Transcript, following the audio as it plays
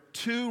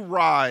two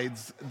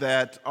rides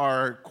that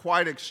are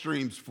quite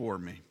extremes for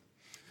me.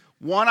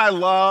 One I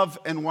love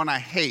and one I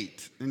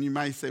hate. And you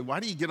might say,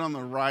 why do you get on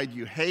the ride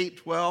you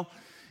hate? Well,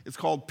 it's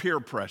called peer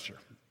pressure.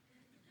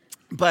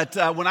 But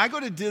when I go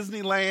to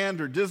Disneyland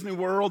or Disney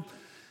World,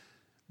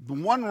 the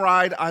one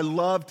ride I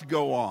love to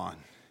go on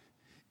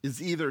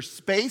is either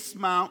Space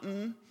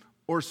Mountain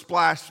or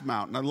Splash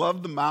Mountain. I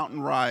love the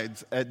mountain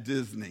rides at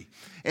Disney.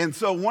 And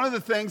so one of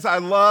the things I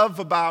love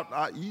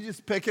about, you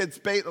just pick it,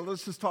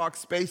 let's just talk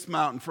Space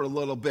Mountain for a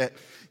little bit.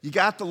 You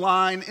got the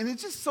line, and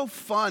it's just so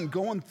fun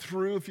going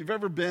through. If you've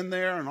ever been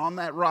there and on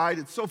that ride,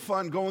 it's so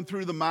fun going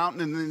through the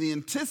mountain, and then the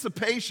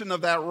anticipation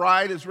of that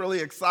ride is really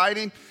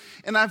exciting.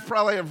 And I've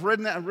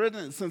ridden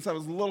it since I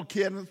was a little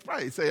kid, and I'd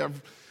probably say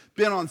I've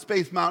been on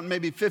Space Mountain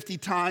maybe 50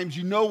 times.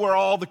 You know where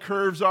all the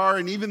curves are,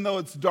 and even though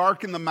it's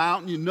dark in the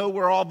mountain, you know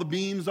where all the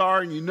beams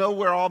are, and you know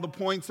where all the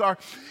points are.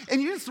 And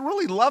you just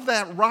really love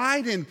that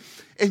ride, and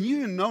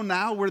you know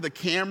now where the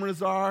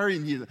cameras are,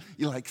 and you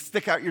like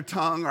stick out your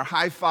tongue or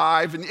high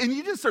five, and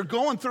you just are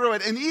going through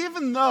it. And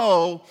even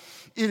though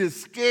it is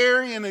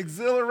scary and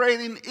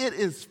exhilarating, it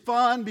is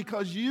fun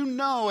because you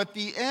know at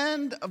the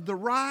end of the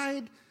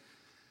ride,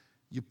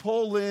 you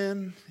pull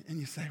in and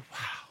you say, wow.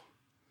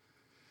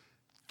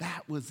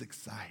 That was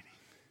exciting.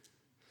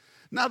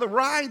 Now, the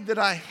ride that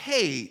I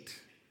hate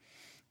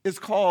is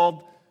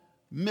called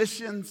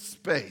Mission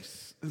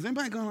Space. Has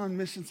anybody gone on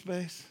Mission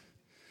Space?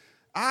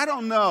 I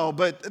don't know,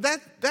 but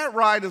that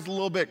ride is a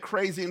little bit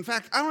crazy. In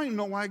fact, I don't even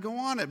know why I go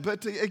on it.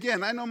 But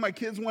again, I know my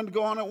kids wanted to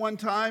go on it one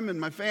time and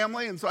my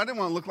family, and so I didn't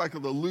want to look like the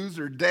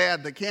loser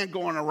dad that can't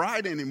go on a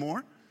ride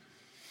anymore.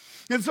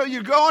 And so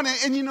you go on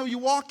it, and you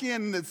walk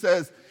in and it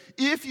says,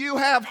 if you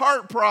have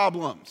heart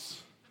problems,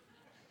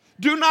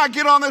 do not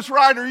get on this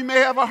ride or you may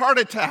have a heart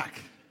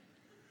attack.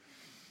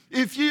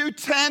 If you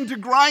tend to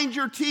grind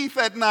your teeth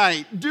at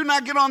night, do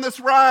not get on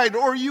this ride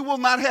or you will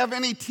not have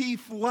any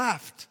teeth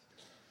left.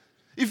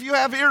 If you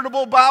have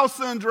irritable bowel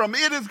syndrome,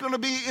 it is going to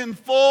be in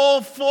full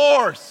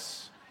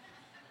force.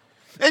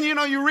 And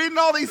you're reading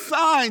all these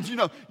signs,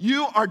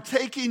 you are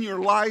taking your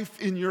life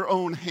in your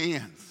own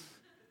hands.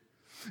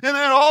 And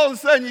then all of a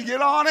sudden you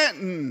get on it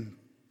and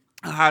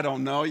I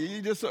don't know,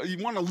 you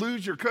want to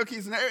lose your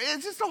cookies and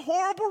it's just a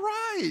horrible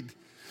ride.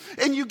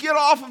 And you get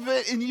off of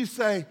it and you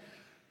say,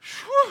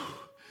 whew,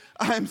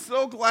 I'm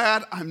so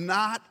glad I'm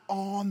not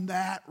on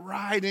that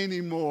ride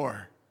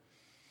anymore.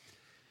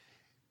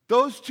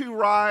 Those two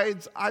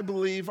rides, I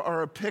believe,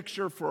 are a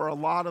picture for a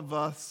lot of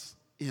us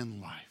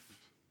in life.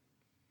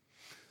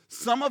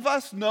 Some of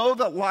us know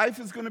that life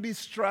is going to be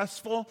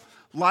stressful.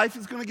 Life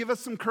is going to give us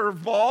some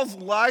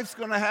curveballs. Life's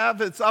going to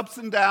have its ups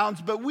and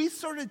downs, but we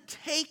sort of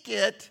take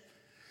it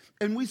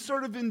and we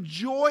sort of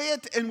enjoy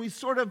it, and we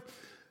sort of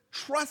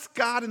trust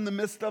God in the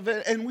midst of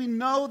it, and we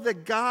know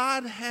that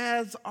God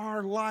has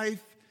our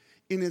life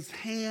in his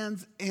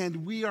hands,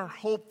 and we are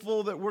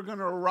hopeful that we're going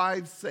to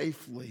arrive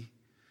safely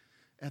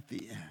at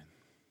the end.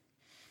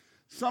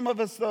 Some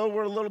of us, though,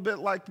 we're a little bit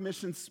like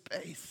Mission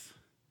Space.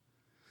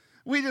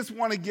 We just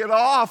want to get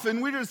off,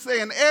 and we're just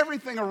saying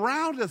everything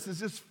around us is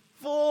just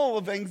full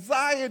of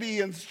anxiety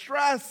and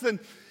stress,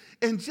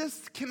 and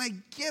just, can I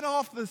get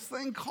off this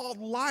thing called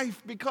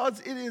life?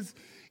 Because it's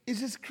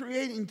just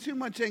creating too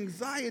much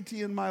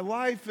anxiety in my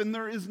life, and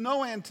there is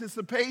no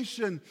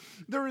anticipation.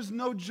 There is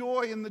no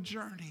joy in the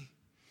journey.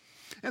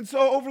 And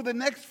so over the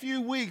next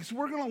few weeks,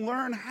 we're going to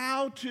learn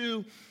how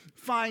to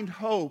find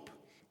hope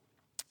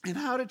and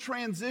how to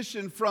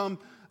transition from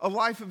a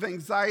life of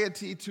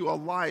anxiety to a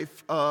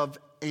life of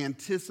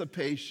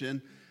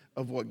anticipation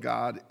of what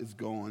God is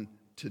going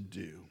to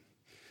do.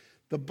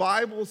 The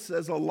Bible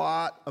says a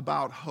lot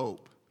about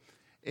hope,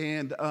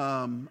 and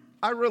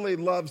I really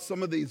love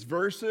some of these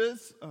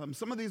verses.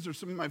 Some of these are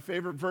some of my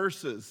favorite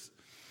verses.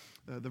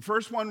 The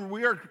first one,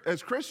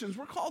 as Christians,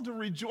 we're called to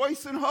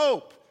rejoice in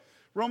hope.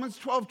 Romans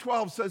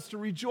 12:12 says to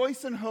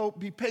rejoice in hope,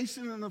 be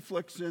patient in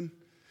affliction,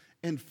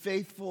 and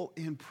faithful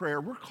in prayer.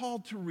 We're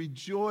called to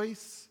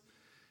rejoice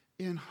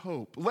in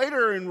hope.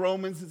 Later in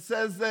Romans, it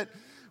says that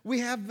we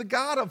have the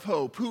God of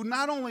hope, who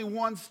not only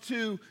wants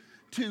to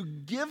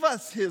give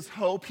us his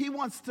hope, he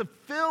wants to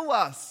fill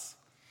us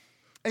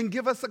and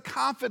give us a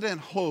confident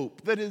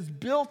hope that is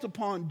built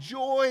upon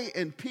joy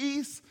and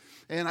peace.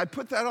 And I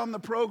put that on the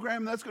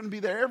program. That's going to be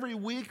there every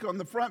week on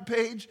the front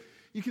page.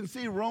 You can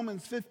see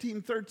Romans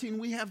 15:13.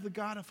 We have the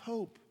God of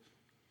hope.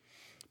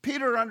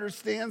 Peter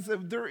understands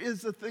that there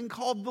is a thing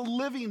called the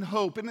living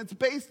hope, and it's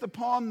based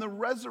upon the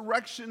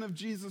resurrection of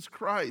Jesus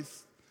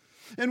Christ.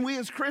 And we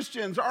as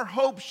Christians, our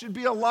hope should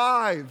be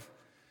alive.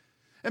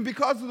 And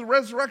because of the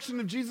resurrection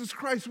of Jesus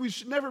Christ, we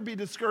should never be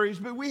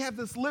discouraged, but we have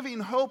this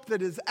living hope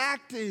that is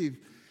active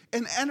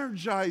and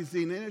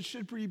energizing, and it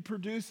should be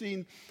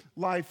producing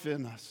life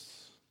in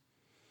us.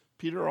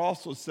 Peter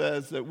also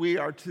says that we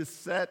are to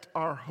set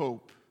our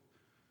hope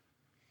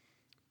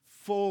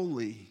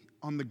fully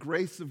on the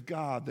grace of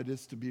God that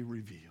is to be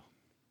revealed.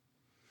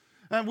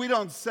 And we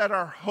don't set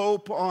our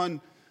hope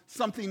on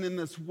something in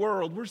this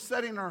world. We're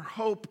setting our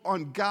hope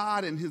on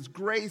God and his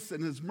grace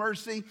and his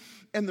mercy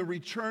and the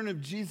return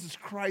of Jesus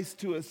Christ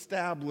to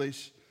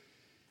establish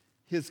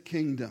his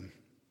kingdom.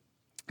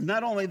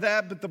 Not only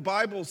that, but the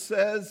Bible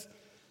says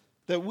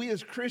that we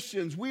as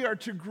Christians, we are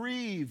to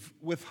grieve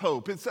with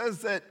hope. It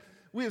says that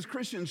we as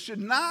Christians should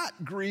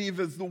not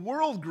grieve as the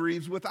world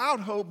grieves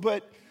without hope,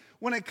 but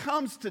when it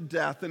comes to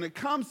death and it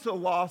comes to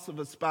loss of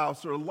a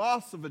spouse or a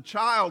loss of a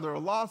child or a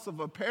loss of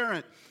a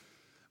parent,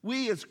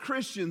 we as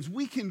Christians,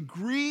 we can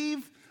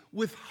grieve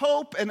with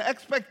hope and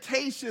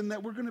expectation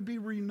that we're going to be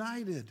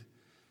reunited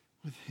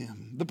with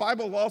him. The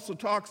Bible also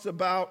talks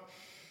about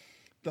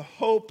the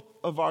hope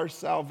of our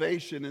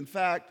salvation. In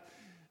fact,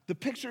 the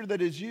picture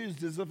that is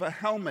used is of a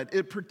helmet.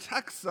 It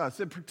protects us.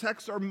 It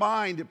protects our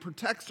mind. It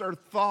protects our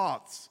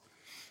thoughts.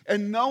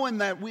 And knowing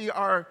that we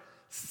are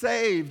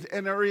saved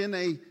and are in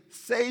a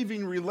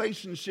saving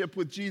relationship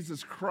with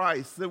Jesus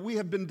Christ, that we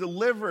have been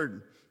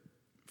delivered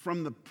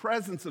from the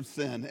presence of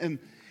sin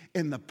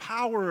and the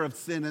power of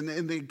sin, and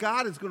that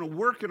God is going to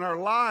work in our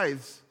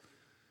lives,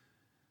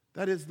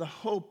 that is the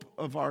hope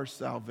of our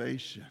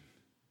salvation.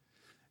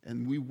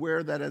 And we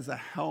wear that as a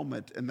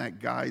helmet, and that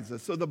guides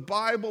us. So the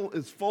Bible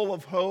is full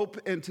of hope,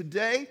 and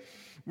today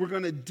we're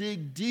going to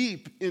dig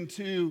deep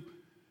into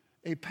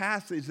a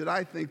passage that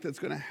I think that's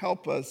going to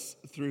help us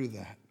through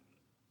that.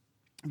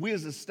 We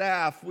as a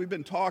staff, we've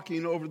been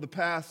talking over the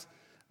past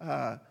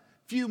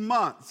few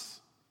months,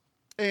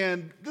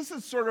 and this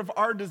is sort of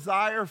our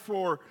desire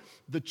for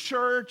the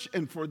church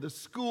and for the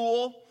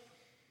school,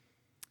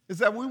 is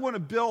that we want to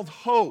build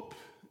hope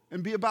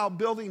and be about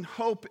building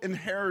hope in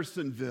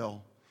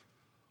Harrisonville,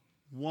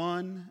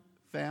 one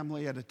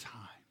family at a time.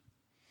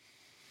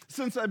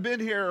 Since I've been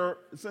here,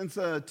 since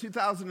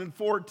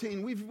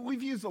 2014,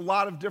 we've used a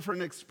lot of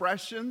different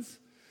expressions.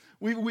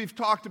 We've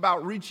talked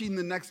about reaching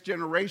the next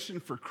generation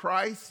for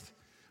Christ,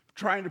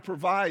 trying to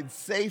provide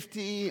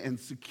safety and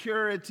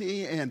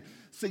security and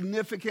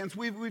significance.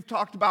 We've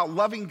talked about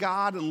loving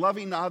God and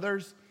loving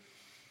others.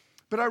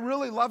 But I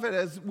really love it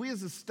as we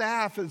as a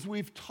staff, as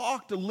we've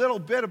talked a little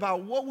bit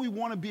about what we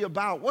want to be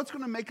about, what's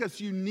going to make us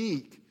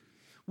unique.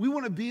 We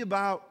want to be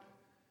about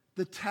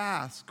the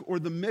task or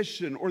the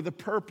mission or the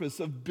purpose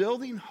of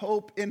building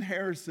hope in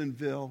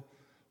Harrisonville,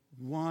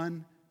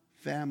 one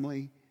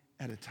family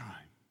at a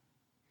time.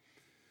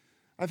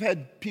 I've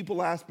had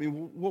people ask me,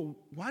 well,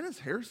 why does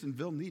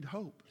Harrisonville need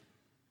hope?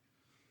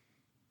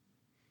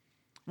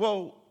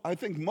 Well, I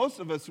think most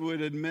of us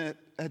would admit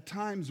at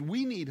times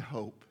we need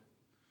hope.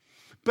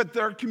 But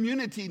their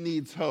community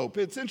needs hope.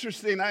 It's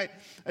interesting, I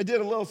did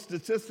a little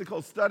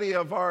statistical study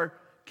of our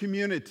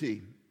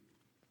community.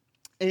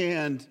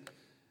 And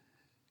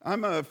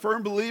I'm a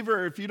firm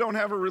believer if you don't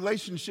have a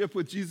relationship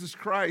with Jesus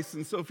Christ,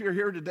 and so if you're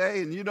here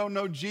today and you don't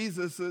know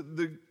Jesus,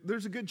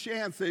 there's a good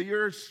chance that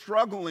you're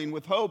struggling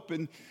with hope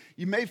and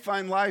you may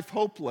find life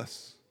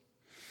hopeless.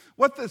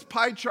 What this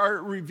pie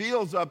chart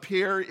reveals up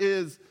here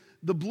is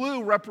the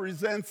blue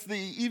represents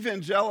the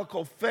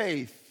evangelical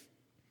faith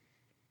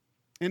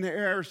in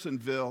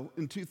Harrisonville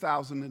in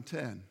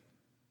 2010.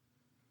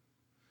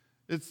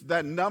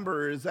 That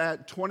number is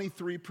at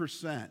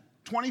 23%.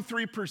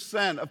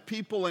 23% of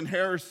people in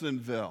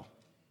Harrisonville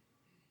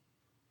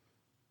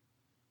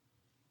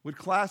would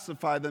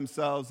classify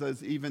themselves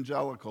as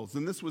evangelicals,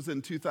 and this was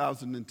in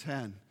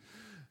 2010.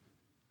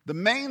 The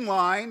main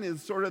line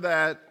is sort of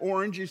that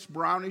orangish,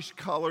 brownish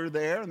color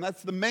there, and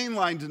that's the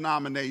mainline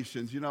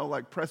denominations,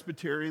 like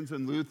Presbyterians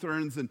and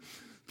Lutherans and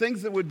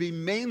things that would be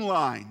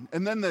mainline.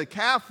 And then the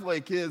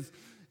Catholic is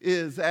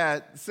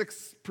at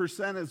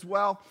 6% as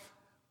well.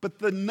 But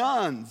the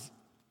nuns,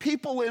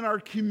 people in our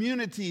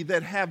community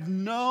that have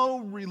no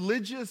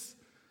religious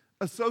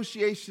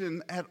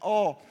association at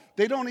all,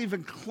 they don't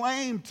even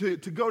claim to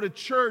go to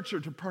church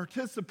or to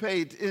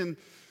participate in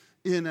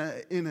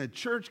a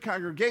church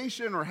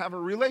congregation or have a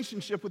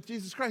relationship with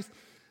Jesus Christ.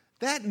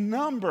 That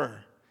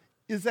number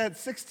is at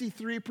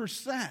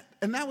 63%.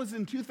 And that was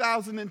in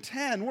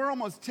 2010. We're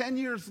almost 10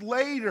 years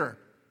later.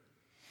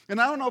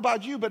 And I don't know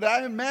about you, but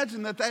I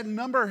imagine that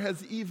number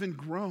has even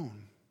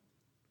grown.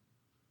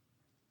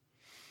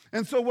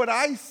 And so what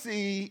I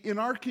see in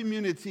our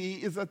community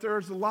is that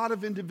there's a lot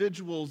of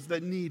individuals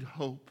that need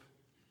hope.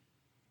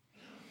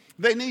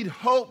 They need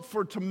hope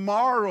for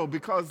tomorrow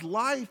because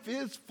life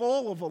is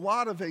full of a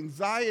lot of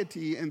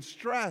anxiety and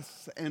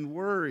stress and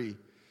worry.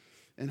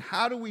 And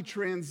how do we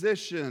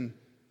transition?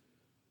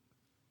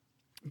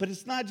 But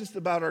it's not just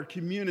about our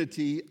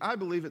community. I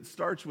believe it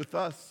starts with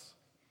us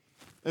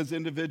as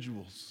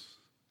individuals.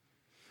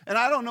 And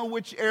I don't know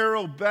which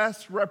arrow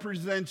best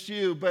represents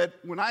you, but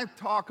when I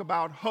talk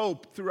about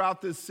hope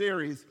throughout this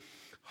series,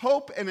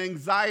 hope and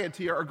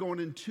anxiety are going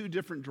in two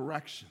different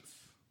directions.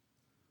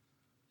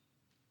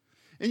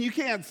 And you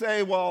can't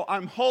say, well,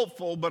 I'm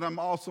hopeful, but I'm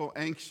also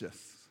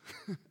anxious.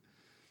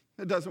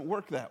 It doesn't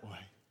work that way.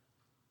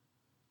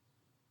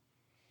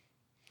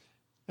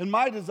 And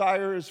my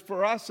desire is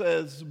for us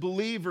as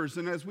believers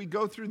and as we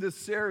go through this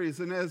series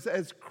and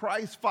as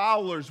Christ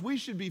followers, we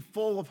should be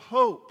full of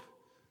hope.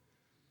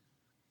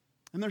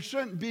 And there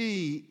shouldn't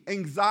be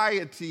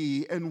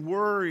anxiety and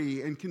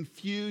worry and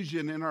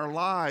confusion in our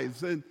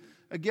lives. And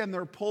again,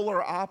 they're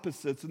polar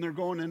opposites and they're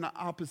going in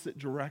opposite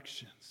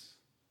directions.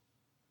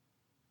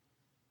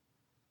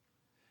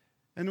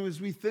 And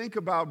as we think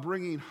about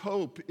bringing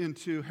hope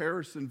into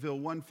Harrisonville,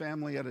 one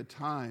family at a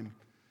time,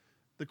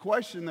 the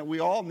question that we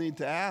all need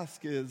to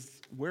ask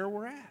is where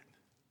we're at.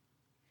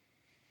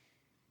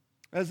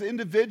 As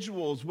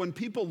individuals, when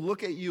people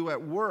look at you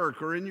at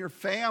work or in your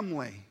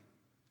family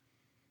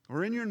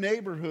or in your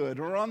neighborhood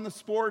or on the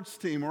sports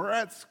team or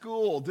at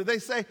school, do they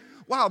say,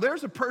 wow,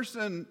 there's a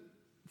person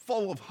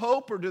full of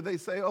hope, or do they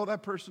say, oh,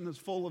 that person is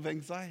full of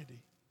anxiety?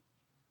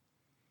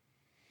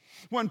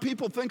 When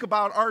people think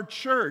about our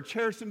church,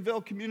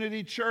 Harrisonville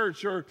Community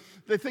Church, or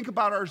they think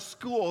about our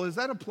school, is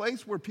that a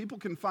place where people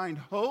can find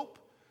hope?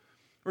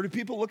 Or do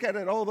people look at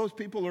it, oh, those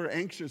people are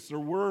anxious, they're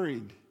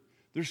worried,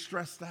 they're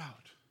stressed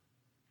out?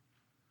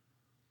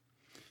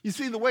 You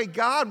see, the way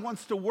God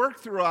wants to work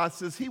through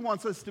us is He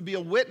wants us to be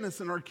a witness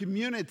in our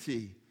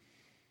community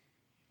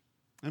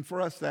and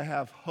for us to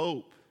have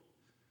hope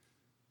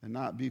and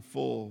not be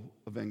full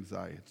of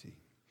anxiety.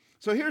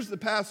 So here's the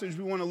passage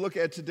we want to look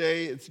at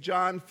today. It's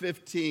John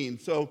 15.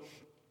 So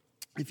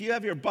if you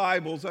have your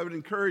Bibles, I would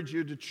encourage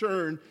you to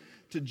turn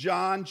to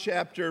John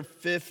chapter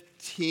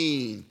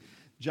 15.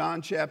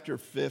 John chapter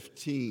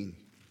 15.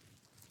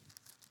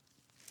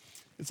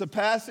 It's a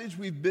passage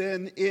we've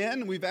been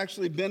in. We've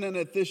actually been in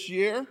it this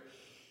year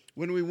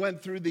when we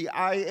went through the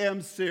I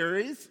Am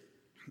series.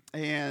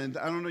 And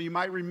I don't know, you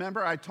might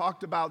remember I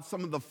talked about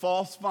some of the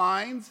false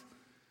vines,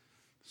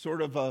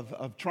 sort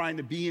of trying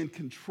to be in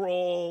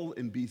control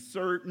and be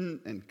certain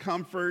and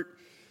comfort,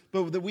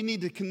 but that we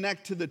need to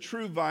connect to the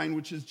true vine,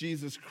 which is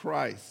Jesus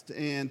Christ.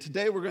 And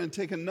today we're going to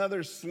take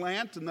another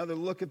slant, another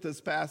look at this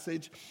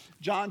passage,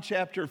 John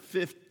chapter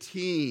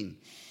 15.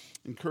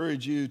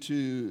 Encourage you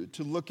to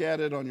look at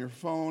it on your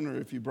phone or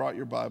if you brought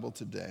your Bible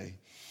today.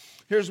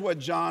 Here's what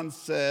John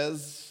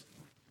says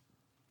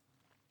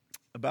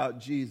about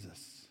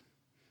Jesus.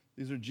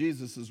 These are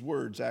Jesus'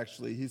 words,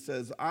 actually. He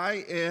says,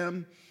 I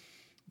am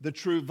the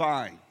true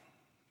vine,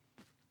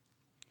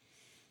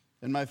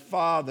 and my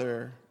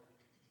Father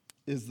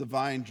is the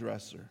vine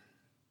dresser.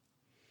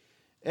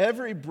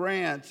 Every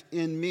branch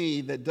in me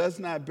that does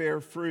not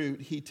bear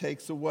fruit, He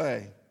takes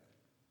away.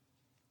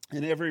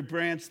 And every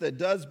branch that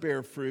does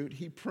bear fruit,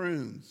 He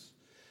prunes,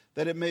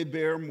 that it may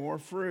bear more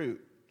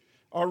fruit.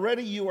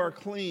 Already you are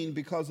clean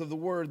because of the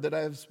word that I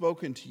have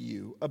spoken to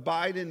you.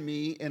 Abide in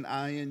me, and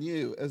I in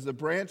you. As the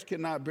branch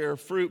cannot bear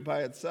fruit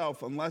by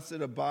itself unless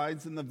it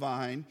abides in the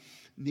vine,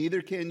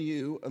 neither can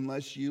you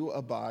unless you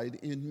abide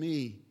in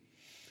me.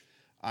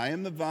 I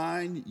am the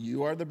vine,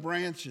 you are the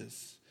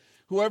branches.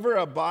 Whoever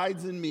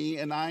abides in me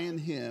and I in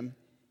him,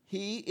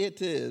 he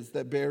it is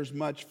that bears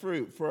much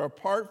fruit. For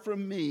apart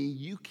from me,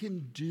 you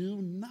can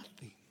do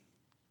nothing.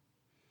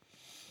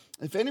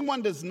 If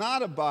anyone does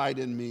not abide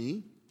in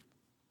me,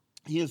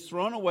 he is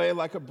thrown away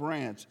like a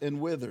branch and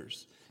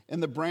withers,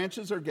 and the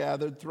branches are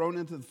gathered, thrown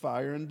into the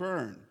fire, and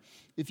burned.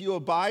 If you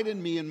abide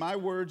in me and my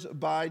words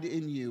abide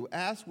in you,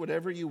 ask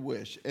whatever you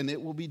wish, and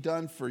it will be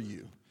done for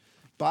you.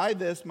 By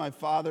this my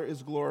Father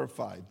is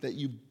glorified, that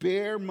you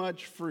bear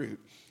much fruit,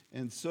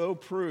 and so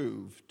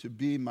prove to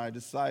be my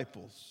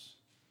disciples.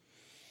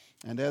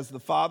 And as the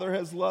Father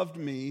has loved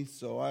me,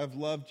 so I have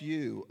loved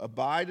you.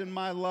 Abide in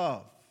my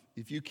love.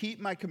 If you keep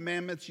my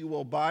commandments, you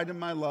will abide in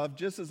my love,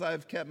 just as I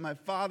have kept my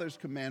Father's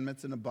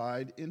commandments and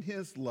abide in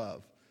his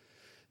love.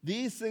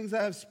 These things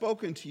I have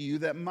spoken to you,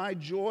 that my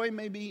joy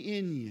may be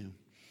in you,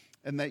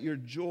 and that your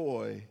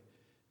joy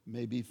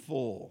may be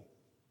full.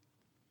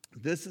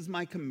 This is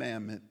my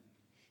commandment,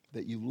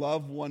 that you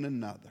love one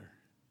another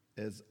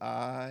as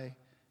I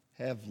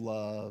have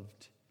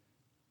loved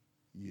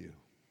you.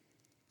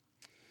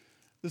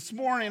 This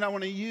morning, I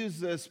want to use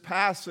this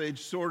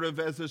passage sort of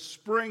as a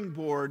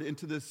springboard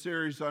into this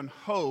series on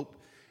hope,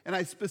 and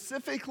I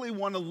specifically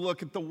want to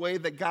look at the way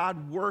that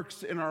God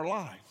works in our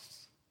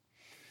lives.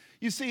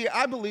 You see,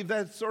 I believe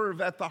that's sort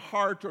of at the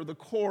heart or the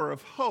core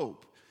of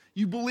hope.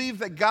 You believe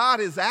that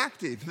God is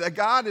active, that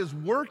God is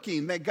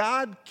working, that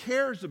God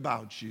cares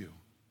about you.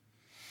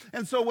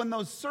 And so when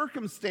those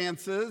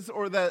circumstances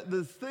or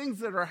the things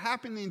that are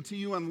happening to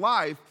you in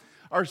life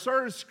are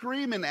sort of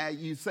screaming at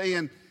you,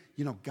 saying,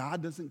 you know,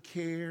 God doesn't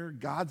care,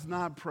 God's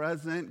not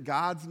present,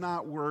 God's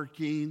not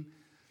working,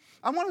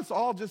 I want us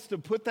all just to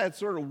put that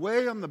sort of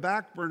way on the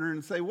back burner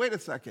and say, wait a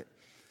second,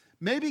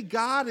 maybe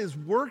God is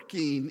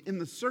working in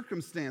the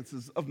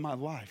circumstances of my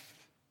life.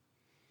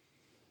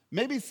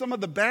 Maybe some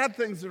of the bad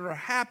things that are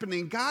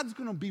happening, God's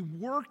going to be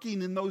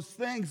working in those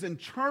things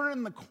and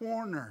turning the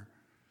corner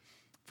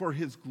for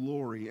his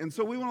glory. And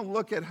so we want to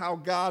look at how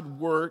God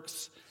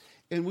works,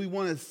 and we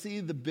want to see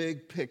the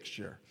big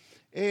picture.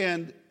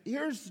 And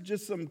here's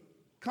just some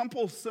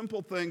couple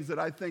simple things that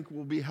I think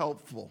will be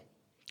helpful.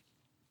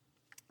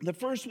 The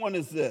first one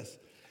is this: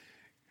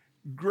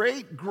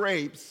 great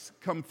grapes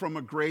come from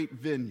a great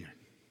vineyard.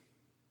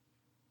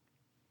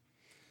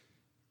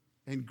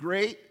 And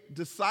great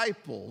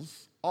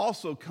disciples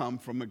also come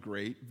from a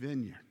great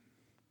vineyard.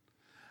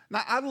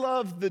 Now, I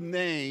love the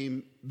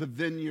name, the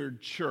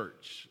Vineyard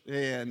Church.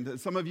 And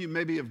some of you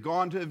maybe have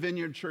gone to a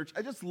Vineyard Church.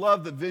 I just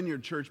love the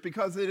Vineyard Church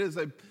because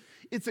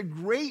it's a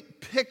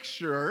great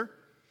picture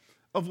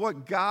of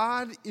what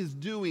God is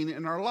doing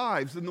in our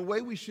lives and the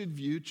way we should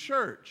view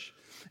church.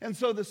 And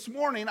so this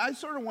morning, I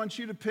sort of want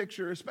you to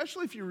picture,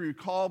 especially if you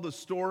recall the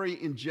story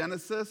in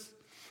Genesis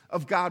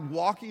of God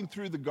walking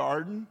through the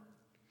garden.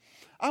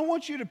 I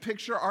want you to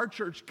picture our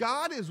church.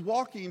 God is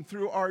walking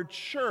through our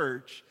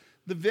church,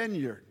 the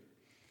vineyard.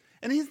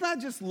 And he's not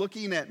just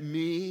looking at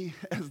me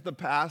as the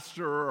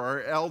pastor or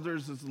our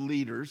elders as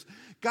leaders.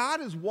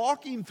 God is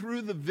walking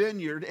through the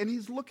vineyard, and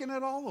he's looking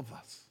at all of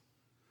us.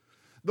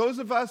 Those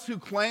of us who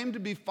claim to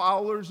be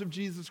followers of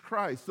Jesus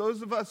Christ,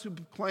 those of us who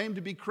claim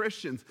to be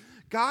Christians,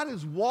 God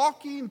is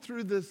walking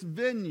through this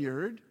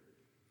vineyard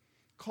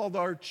called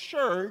our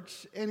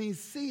church, and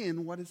he's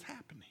seeing what is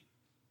happening.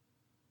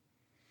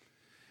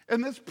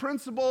 And this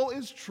principle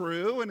is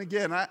true. And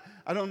again, I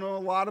don't know a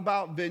lot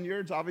about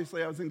vineyards.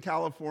 Obviously, I was in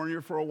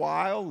California for a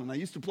while, and I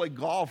used to play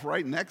golf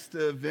right next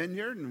to a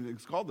vineyard, and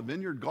it's called the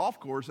Vineyard Golf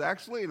Course,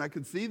 actually. And I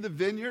could see the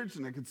vineyards,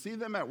 and I could see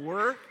them at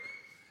work.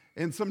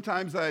 And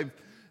sometimes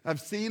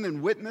I've seen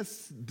and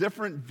witnessed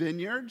different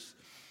vineyards.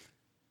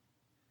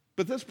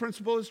 But this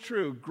principle is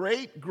true.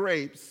 Great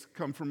grapes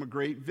come from a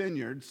great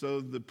vineyard.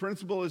 So the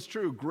principle is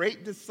true.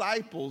 Great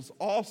disciples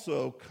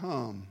also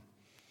come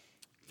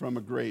from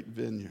a great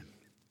vineyard.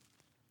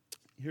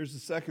 Here's the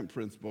second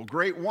principle.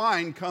 Great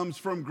wine comes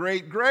from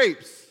great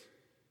grapes.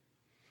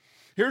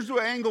 Here's the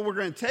angle we're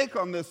going to take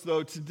on this,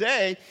 though,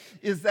 today,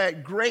 is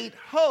that great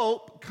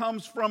hope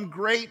comes from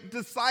great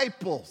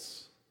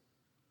disciples.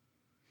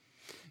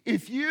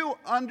 If you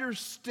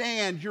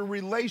understand your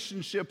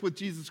relationship with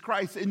Jesus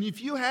Christ, and if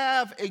you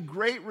have a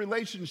great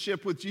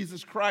relationship with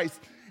Jesus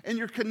Christ, and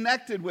you're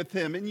connected with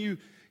him, and you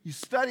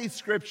study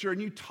Scripture,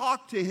 and you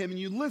talk to him, and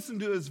you listen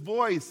to his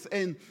voice,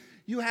 and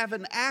you have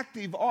an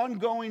active,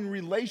 ongoing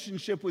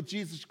relationship with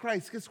Jesus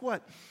Christ, guess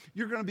what?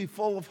 You're going to be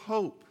full of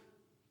hope.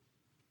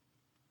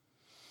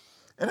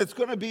 And it's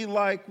going to be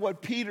like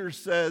what Peter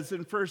says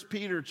in 1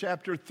 Peter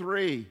chapter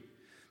 3,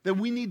 that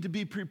we need to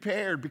be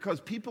prepared because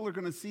people are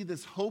going to see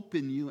this hope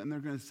in you and they're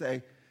going to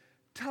say,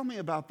 tell me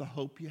about the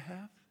hope you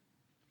have.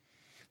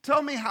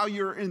 Tell me how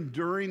you're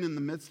enduring in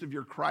the midst of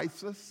your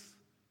crisis.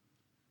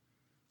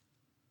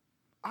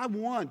 I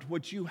want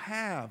what you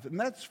have. And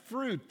that's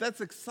fruit, that's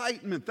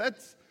excitement,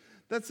 that's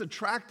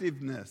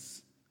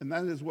attractiveness. And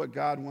that is what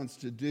God wants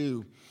to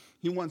do.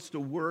 He wants to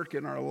work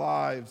in our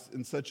lives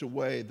in such a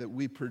way that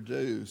we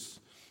produce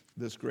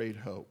this great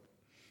hope.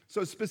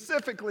 So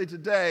specifically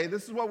today,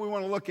 this is what we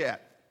want to look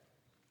at.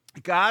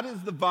 God is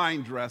the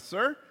vine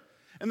dresser.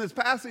 And this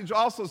passage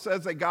also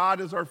says that God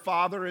is our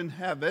Father in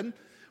heaven.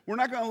 We're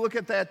not going to look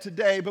at that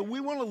today, but we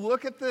want to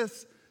look at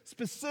this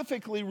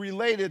specifically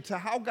related to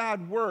how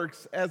God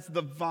works as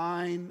the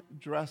vine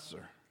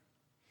dresser.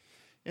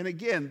 And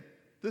again,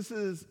 this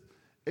is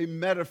a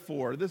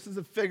metaphor. This is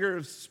a figure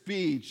of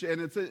speech,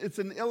 and it's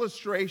an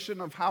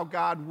illustration of how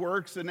God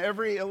works, and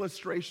every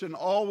illustration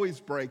always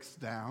breaks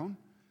down.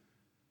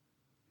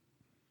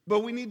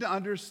 But we need to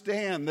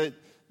understand that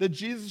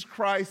Jesus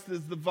Christ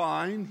is the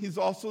vine. He's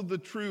also the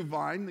true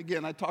vine.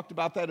 Again, I talked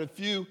about that a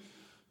few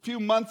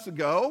months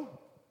ago.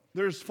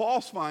 There's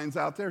false vines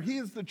out there. He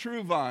is the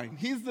true vine.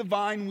 He's the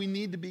vine we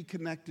need to be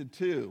connected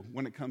to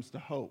when it comes to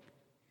hope.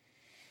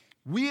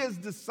 We as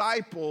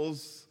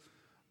disciples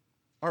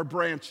are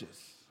branches.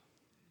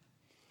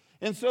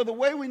 And so the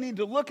way we need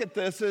to look at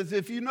this is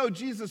if you know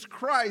Jesus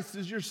Christ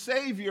is your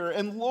Savior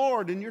and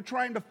Lord and you're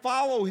trying to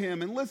follow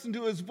him and listen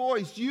to his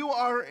voice, you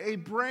are a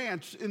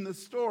branch in the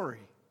story.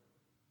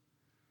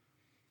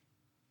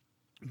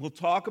 We'll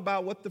talk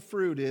about what the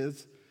fruit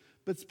is,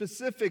 but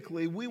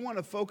specifically we want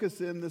to focus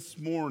in this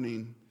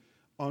morning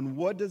on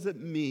what does it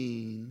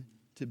mean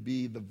to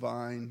be the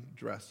vine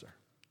dresser.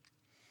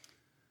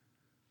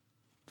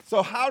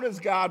 So how does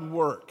God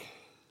work?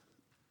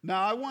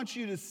 Now, I want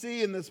you to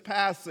see in this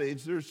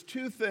passage, there's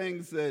two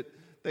things that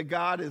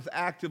God is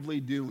actively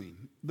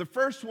doing. The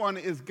first one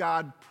is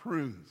God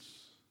prunes.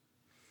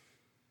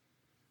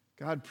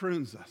 God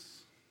prunes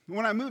us.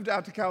 When I moved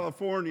out to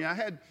California, I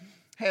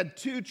had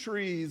two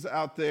trees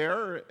out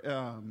there.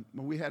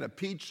 We had a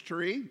peach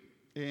tree,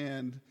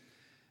 and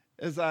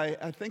as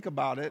I think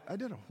about it, I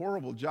did a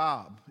horrible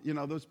job. You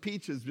know, those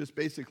peaches, just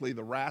basically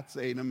the rats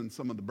ate them and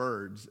some of the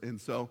birds, and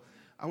so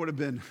I would have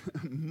been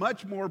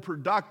much more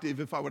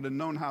productive if I would have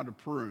known how to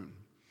prune.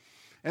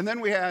 And then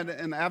we had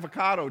an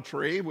avocado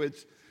tree,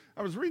 which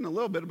I was reading a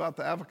little bit about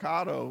the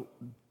avocado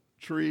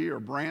tree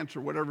or branch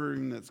or whatever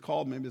it's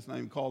called. Maybe it's not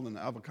even called an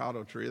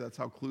avocado tree. That's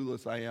how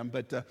clueless I am.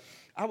 But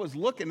I was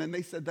looking, and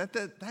they said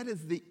that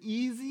is the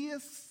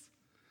easiest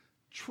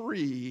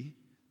tree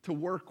to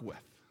work with.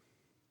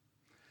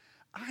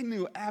 I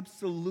knew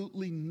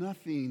absolutely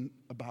nothing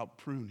about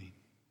pruning.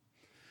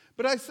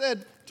 But I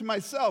said to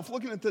myself,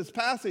 looking at this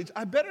passage,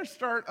 I better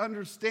start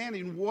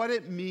understanding what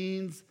it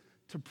means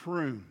to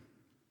prune.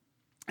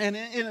 And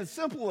in its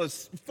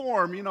simplest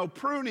form, you know,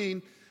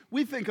 pruning,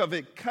 we think of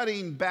it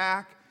cutting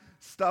back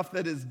stuff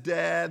that is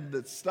dead,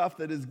 that stuff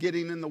that is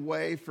getting in the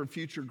way for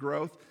future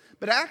growth.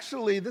 But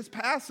actually, this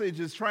passage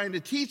is trying to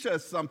teach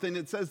us something.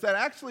 It says that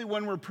actually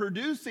when we're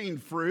producing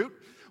fruit,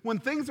 when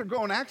things are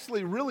going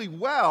actually really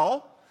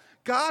well,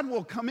 God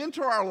will come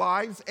into our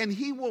lives and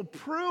he will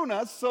prune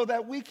us so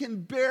that we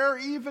can bear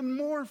even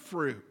more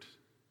fruit.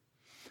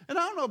 And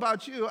I don't know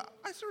about you,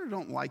 I sort of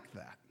don't like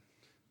that.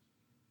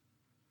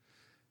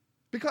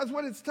 Because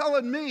what it's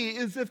telling me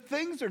is if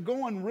things are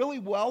going really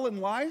well in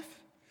life,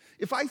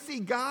 if I see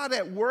God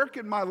at work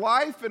in my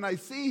life and I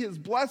see his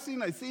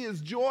blessing, I see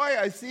his joy,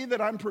 I see that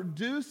I'm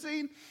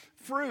producing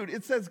fruit,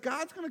 it says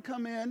God's going to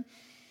come in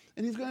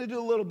and he's going to do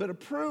a little bit of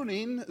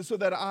pruning so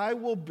that I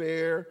will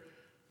bear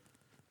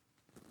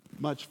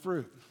much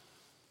fruit.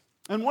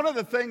 And one of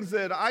the things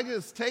that I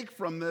just take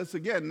from this,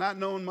 again, not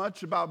knowing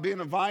much about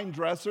being a vine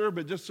dresser,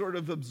 but just sort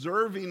of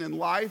observing in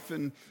life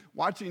and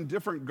watching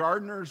different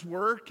gardeners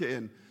work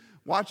and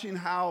watching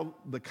how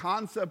the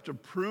concept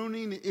of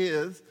pruning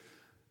is,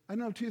 I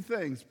know two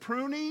things.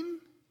 Pruning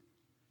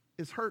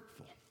is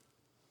hurtful.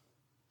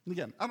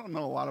 Again, I don't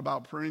know a lot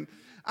about pruning.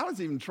 I was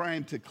even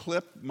trying to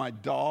clip my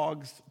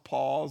dog's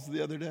paws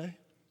the other day.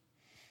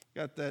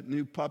 Got that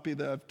new puppy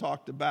that I've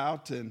talked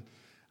about, and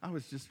I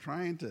was just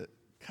trying to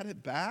cut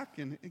it back,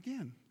 and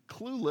again,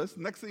 clueless.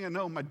 Next thing I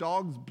know, my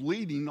dog's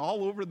bleeding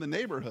all over the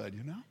neighborhood,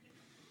 you know?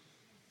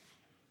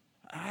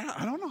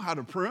 I don't know how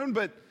to prune,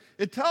 but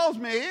it tells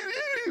me,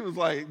 it was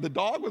like, the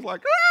dog was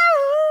like,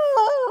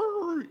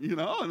 you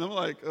know, and I'm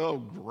like, oh,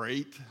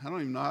 great. I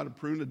don't even know how to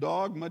prune a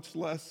dog, much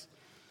less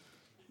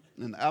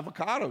an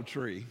avocado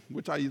tree,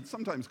 which I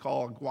sometimes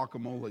call a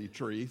guacamole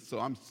tree, so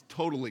I'm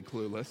totally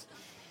clueless.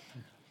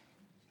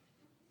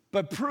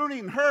 But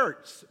pruning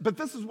hurts. But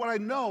this is what I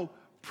know.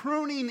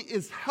 Pruning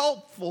is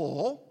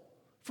helpful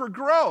for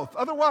growth.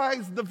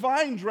 Otherwise, the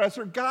vine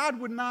dresser, God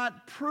would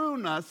not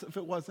prune us if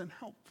it wasn't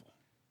helpful.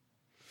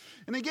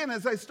 And again,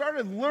 as I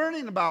started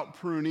learning about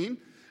pruning,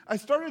 I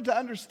started to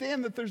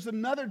understand that there's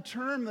another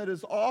term that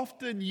is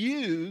often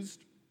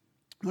used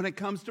when it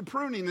comes to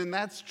pruning, and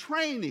that's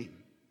training.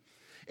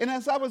 And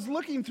as I was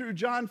looking through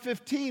John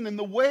 15 and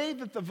the way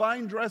that the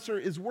vine dresser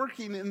is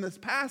working in this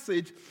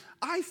passage,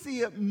 I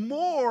see it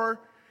more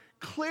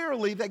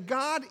clearly that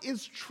God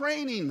is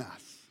training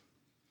us.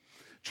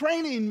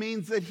 Training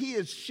means that he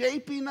is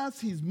shaping us,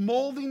 he's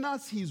molding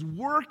us, he's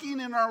working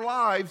in our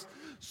lives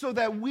so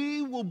that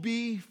we will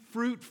be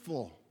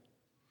fruitful.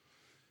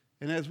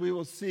 And as we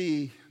will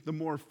see, the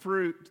more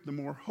fruit, the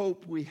more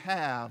hope we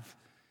have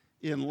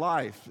in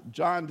life.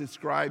 John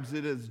describes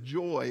it as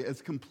joy,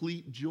 as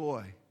complete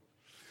joy.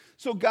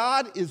 So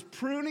God is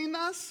pruning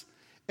us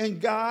and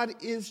God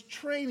is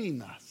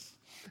training us.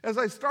 As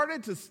I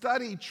started to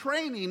study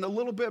training a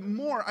little bit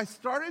more, I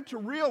started to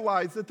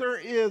realize that there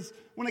is,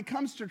 when it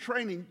comes to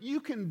training,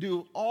 you can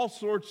do all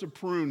sorts of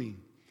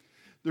pruning.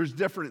 There's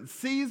different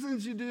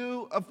seasons you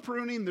do of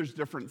pruning. There's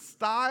different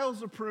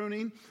styles of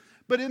pruning.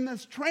 But in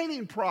this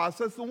training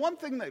process, the one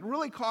thing that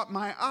really caught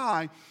my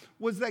eye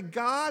was that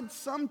God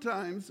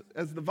sometimes,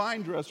 as the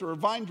vine dresser or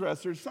vine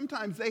dressers,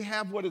 sometimes they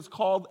have what is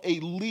called a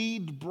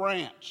lead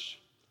branch.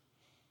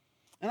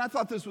 And I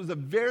thought this was a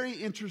very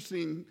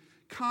interesting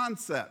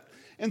concept.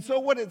 And so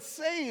what it's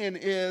saying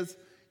is,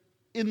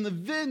 in the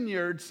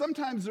vineyard,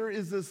 sometimes there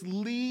is this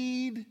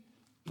lead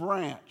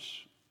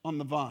branch on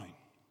the vine.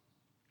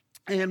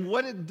 And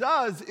what it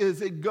does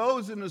is it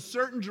goes in a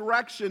certain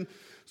direction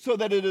so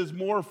that it is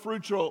more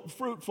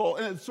fruitful,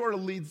 and it sort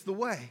of leads the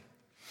way.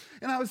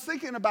 And I was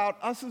thinking about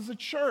us as a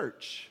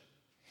church.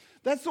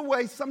 That's the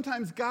way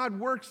sometimes God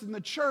works in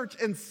the church,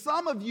 and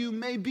some of you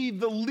may be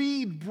the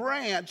lead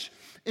branch,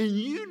 and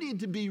you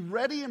need to be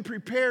ready and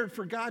prepared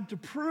for God to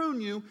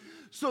prune you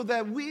so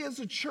that we as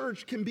a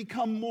church can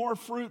become more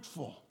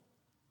fruitful.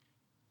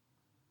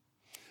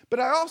 But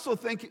I also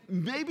think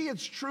maybe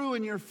it's true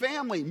in your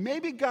family.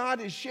 Maybe God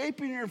is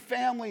shaping your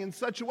family in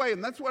such a way,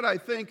 and that's what I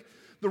think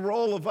the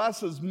role of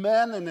us as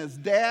men and as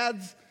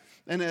dads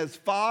and as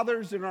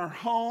fathers in our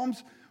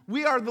homes.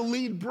 We are the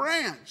lead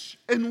branch,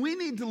 and we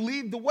need to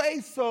lead the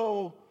way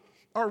so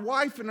our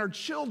wife and our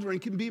children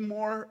can be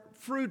more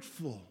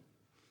fruitful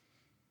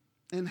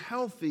and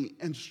healthy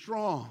and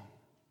strong.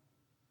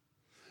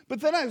 But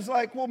then I was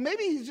like, well,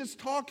 maybe he's just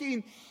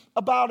talking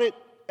about it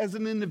as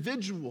an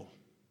individual.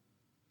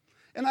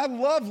 And I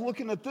love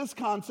looking at this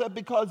concept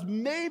because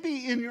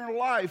maybe in your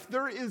life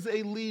there is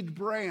a lead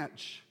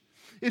branch.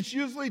 It's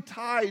usually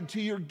tied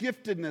to your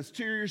giftedness,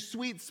 to your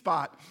sweet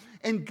spot.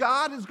 And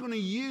God is going to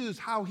use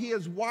how he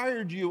has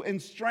wired you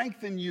and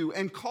strengthened you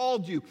and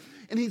called you.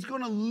 And he's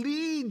going to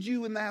lead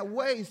you in that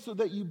way so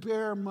that you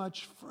bear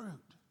much fruit.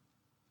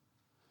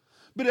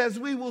 But as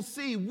we will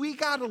see, we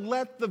got to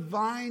let the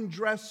vine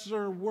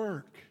dresser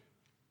work.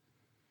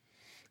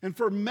 And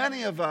for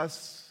many of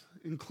us,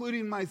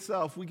 including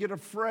myself, we get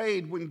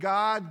afraid when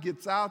God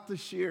gets out the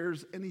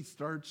shears and he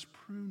starts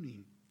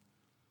pruning.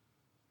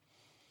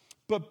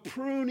 But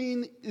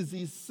pruning is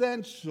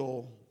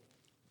essential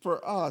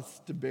for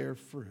us to bear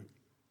fruit.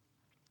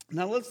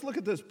 Now let's look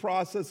at this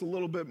process a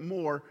little bit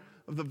more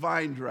of the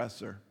vine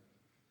dresser.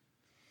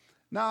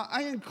 Now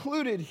I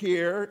included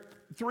here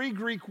 3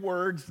 Greek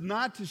words,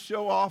 not to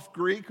show off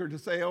Greek or to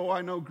say, oh,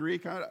 I know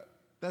Greek.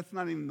 That's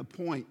not even the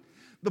point.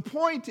 The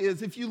point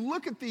is, if you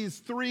look at these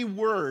three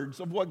words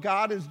of what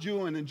God is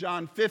doing in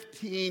John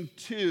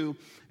 15:2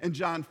 and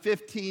John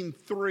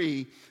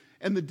 15:3,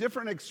 and the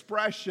different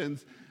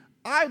expressions,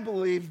 I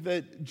believe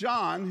that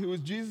John, who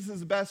was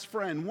Jesus' best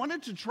friend,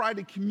 wanted to try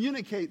to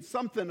communicate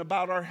something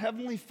about our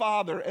Heavenly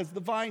Father as the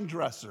vine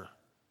dresser.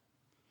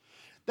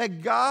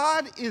 That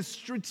God is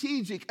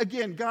strategic.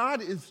 Again,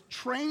 God is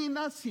training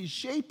us, He's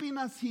shaping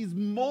us, He's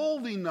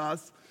molding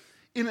us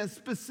in a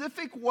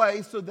specific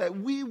way so that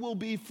we will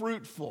be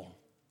fruitful.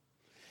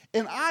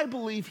 And I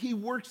believe He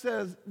works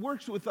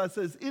with us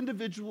as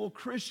individual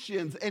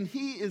Christians. And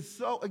He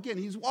is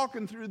He's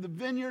walking through the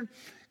vineyard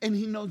and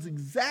He knows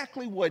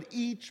exactly what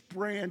each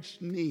branch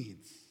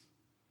needs.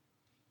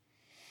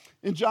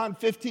 In John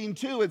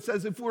 15:2, it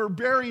says, if we're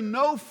bearing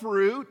no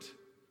fruit,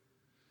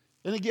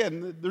 and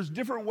again, there's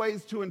different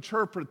ways to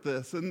interpret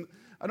this. And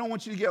I don't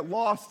want you to get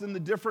lost in the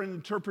different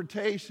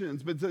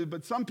interpretations,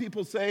 but some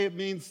people say it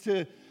means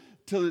to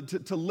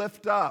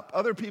lift up.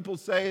 Other people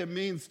say it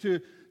means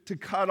to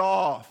cut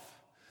off.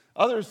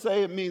 Others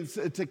say it means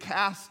to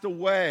cast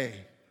away.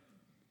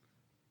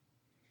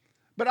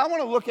 But I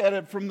want to look at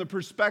it from the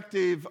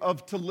perspective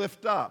of to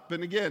lift up.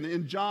 And again,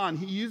 in John,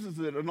 he uses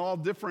it in all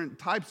different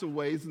types of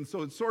ways, and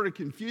so it's sort of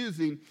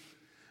confusing.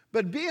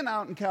 But being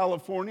out in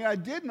California, I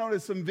did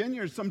notice some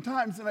vineyards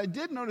sometimes, and I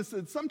did notice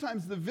that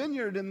sometimes the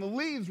vineyard and the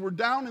leaves were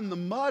down in the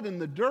mud and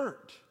the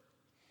dirt.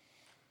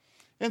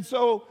 And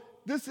so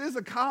this is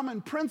a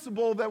common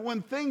principle that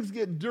when things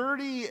get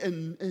dirty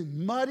and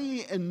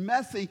muddy and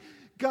messy,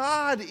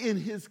 God, in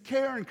His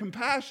care and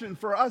compassion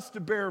for us to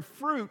bear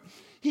fruit,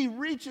 He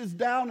reaches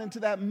down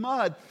into that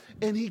mud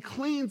and He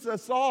cleans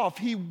us off.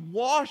 He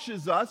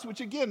washes us,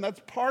 which again,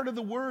 that's part of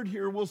the word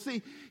here. We'll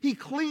see. He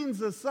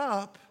cleans us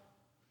up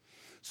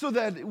so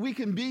that we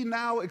can be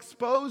now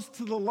exposed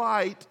to the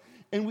light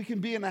and we can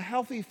be in a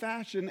healthy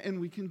fashion and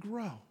we can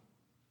grow.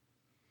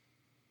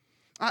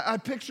 I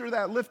picture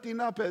that lifting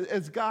up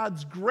as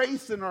God's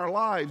grace in our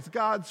lives,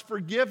 God's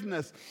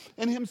forgiveness,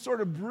 and Him sort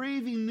of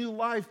breathing new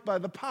life by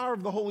the power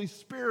of the Holy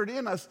Spirit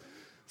in us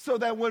so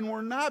that when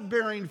we're not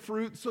bearing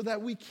fruit, so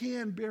that we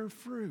can bear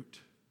fruit.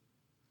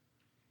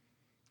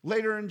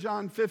 Later in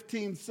John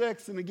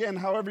 15:6, and again,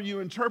 however you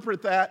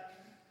interpret that,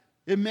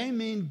 it may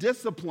mean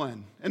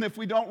discipline. And if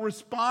we don't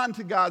respond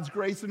to God's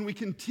grace and we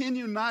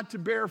continue not to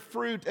bear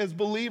fruit as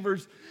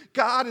believers,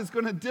 God is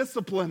going to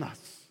discipline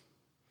us.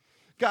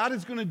 God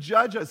is going to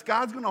judge us.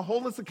 God's going to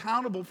hold us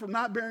accountable for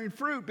not bearing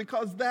fruit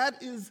because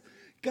that is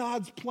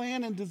God's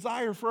plan and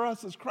desire for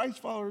us as Christ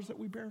followers, that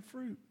we bear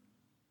fruit.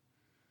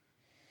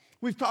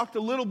 We've talked a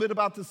little bit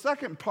about the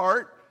second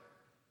part,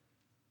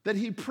 that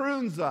He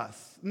prunes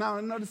us. Now,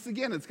 notice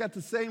again, it's got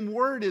the same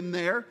word in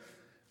there,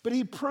 but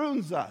He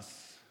prunes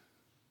us.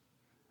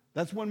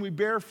 That's when we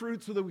bear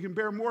fruit so that we can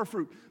bear more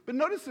fruit. But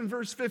notice in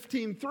verse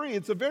 15:3,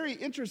 it's a very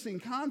interesting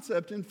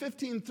concept. In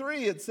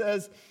 15:3, it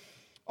says,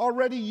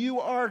 already you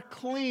are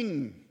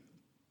clean.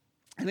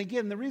 And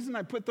again, the reason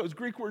I put those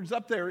Greek words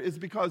up there is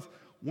because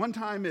one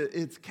time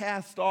it's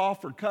cast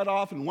off or cut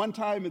off, and one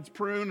time it's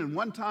pruned, and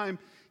one time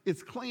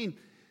it's clean.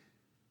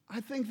 I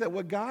think that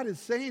what God is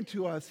saying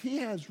to us, He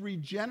has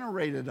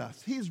regenerated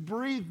us. He's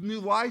breathed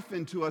new life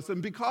into us.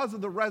 And because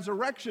of the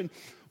resurrection,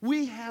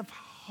 we have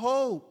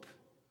hope.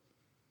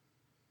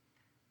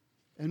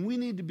 And we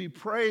need to be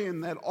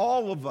praying that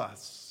all of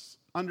us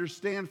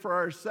understand for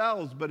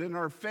ourselves, but in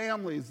our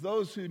families,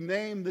 those who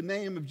name the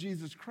name of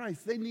Jesus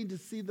Christ, they need to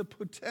see the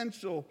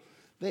potential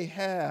they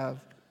have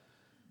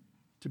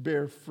to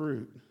bear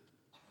fruit.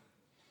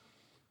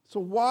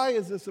 So why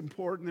is this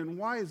important, and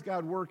why is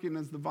God working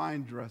as the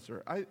vine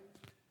dresser?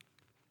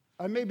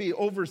 I may be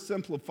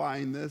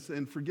oversimplifying this,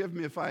 and forgive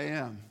me if I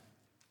am.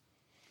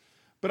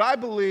 But I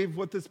believe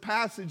what this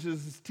passage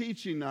is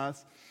teaching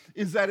us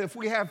is that if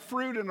we have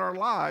fruit in our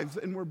lives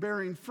and we're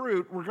bearing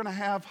fruit, we're going to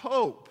have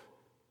hope.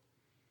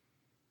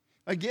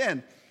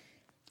 Again,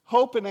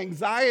 hope and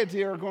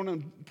anxiety are going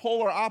to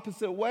polar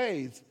opposite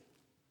ways.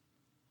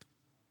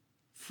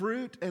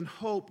 Fruit and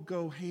hope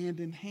go hand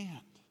in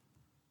hand.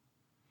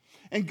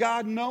 And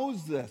God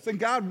knows this. And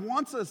God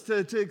wants us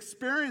to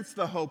experience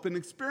the hope and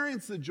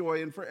experience the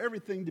joy and for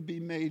everything to be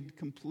made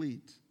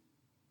complete.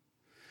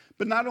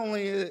 But not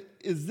only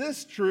is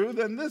this true,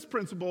 then this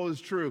principle is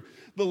true.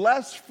 The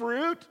less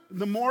fruit,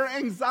 the more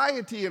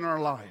anxiety in our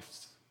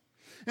lives.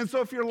 And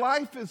so if your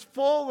life is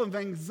full of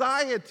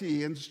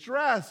anxiety and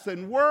stress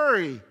and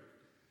worry,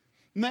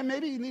 then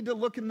maybe you need to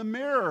look in the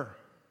mirror.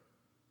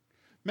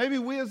 Maybe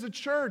we as a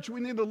church,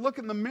 we need to look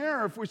in the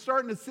mirror if we're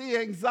starting to see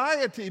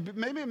anxiety, but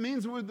maybe it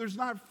means there's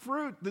not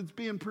fruit that's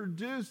being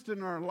produced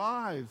in our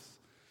lives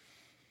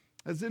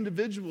as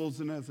individuals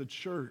and as a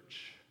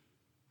church.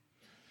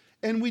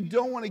 And we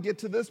don't want to get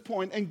to this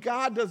point, and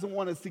God doesn't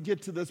want us to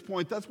get to this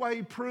point. That's why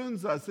He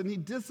prunes us and He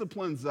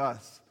disciplines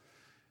us.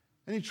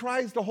 And He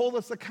tries to hold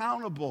us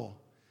accountable.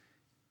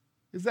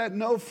 Is that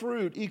no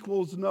fruit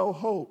equals no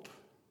hope?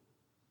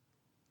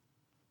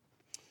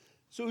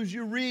 So as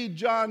you read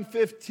John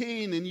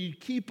 15 and you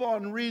keep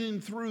on reading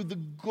through, the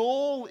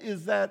goal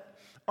is that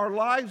our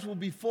lives will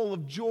be full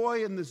of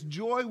joy, and this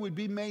joy would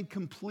be made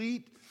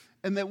complete,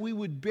 and that we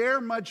would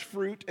bear much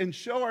fruit and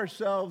show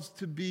ourselves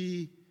to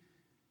be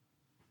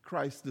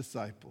Christ's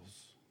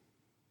disciples.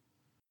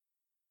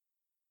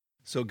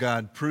 So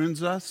God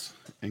prunes us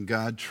and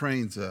God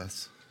trains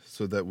us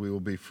so that we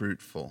will be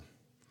fruitful.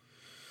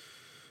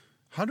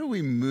 How do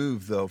we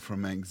move, though,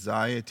 from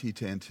anxiety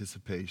to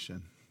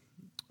anticipation?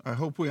 I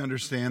hope we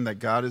understand that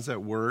God is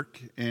at work,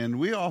 and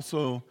we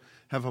also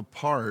have a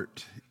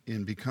part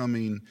in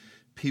becoming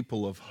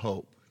people of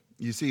hope.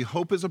 You see,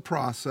 hope is a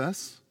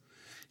process.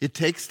 It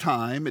takes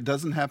time. It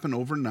doesn't happen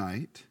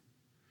overnight.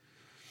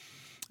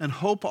 And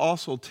hope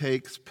also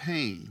takes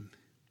pain.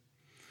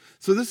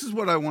 So this is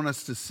what I want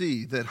us to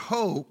see, that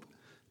hope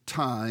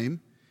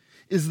time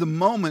is the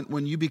moment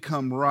when you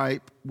become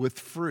ripe with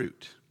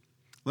fruit.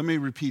 Let me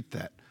repeat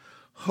that.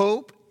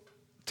 Hope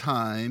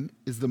time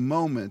is the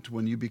moment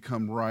when you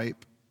become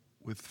ripe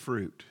with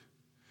fruit.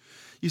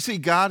 You see,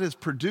 God is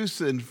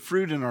producing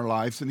fruit in our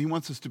lives, and He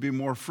wants us to be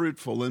more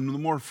fruitful. And the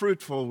more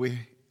fruitful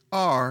we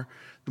are,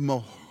 the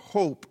more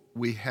hope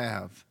we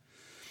have.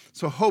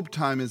 So hope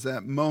time is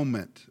that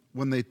moment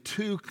when the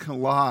two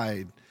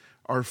collide,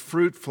 our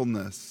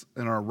fruitfulness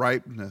and our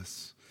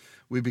ripeness.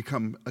 We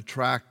become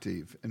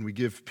attractive, and we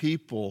give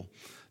people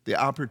the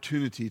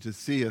opportunity to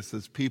see us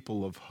as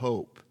people of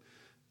hope,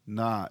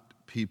 not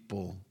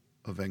people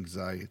of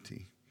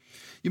anxiety.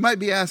 You might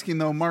be asking,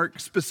 though, Mark,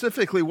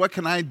 specifically, what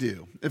can I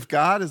do? If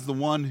God is the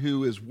one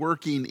who is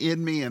working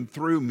in me and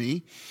through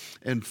me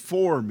and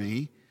for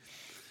me,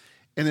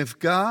 and if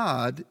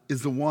God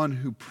is the one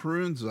who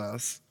prunes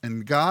us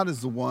and God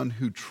is the one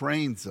who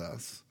trains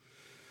us,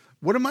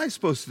 what am I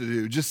supposed to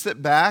do? Just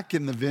sit back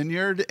in the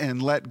vineyard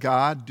and let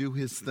God do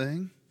His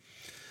thing?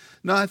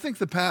 No, I think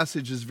the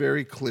passage is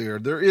very clear.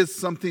 There is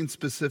something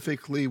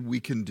specifically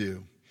we can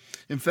do.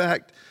 In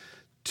fact,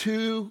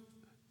 two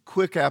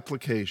quick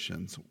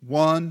applications.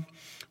 One,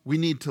 we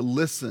need to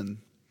listen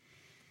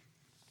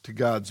to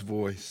God's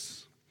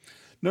voice.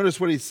 Notice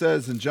what He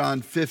says in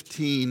John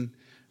 15,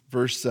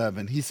 verse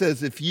 7. He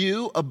says, if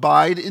you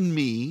abide in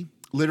me,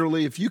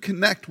 literally, if you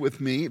connect with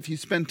me, if you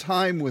spend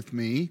time with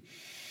me,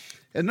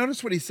 and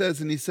notice what He says,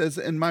 and He says,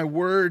 and my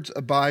words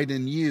abide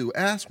in you.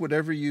 Ask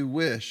whatever you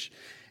wish,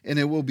 and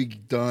it will be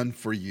done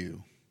for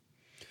you.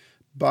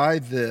 By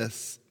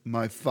this,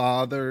 my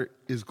Father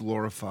is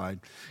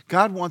glorified.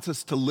 God wants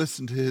us to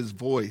listen to His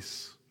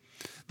voice.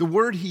 The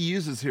word He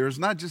uses here is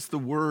not just the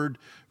word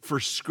for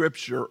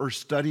Scripture or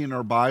studying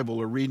our Bible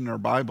or reading our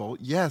Bible.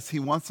 Yes, He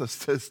wants us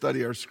to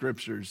study our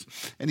Scriptures,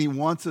 and He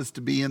wants us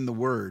to be in the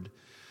Word.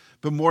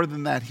 But more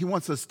than that, He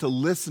wants us to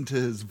listen to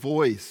His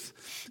voice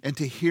and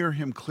to hear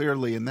Him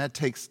clearly, and that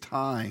takes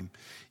time.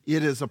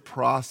 It is a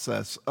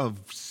process of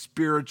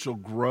spiritual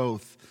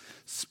growth,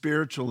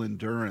 spiritual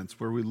endurance,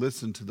 where we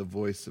listen to the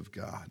voice of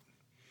God.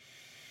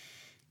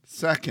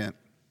 Second,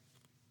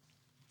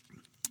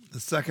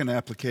 the second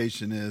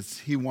application is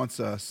He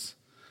wants us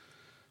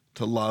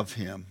to love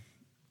Him.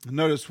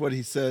 Notice what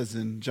He says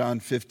in John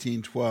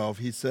 15:12.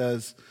 He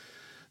says,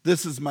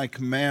 this is my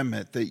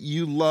commandment, that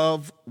you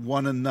love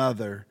one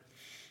another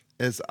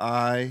as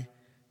I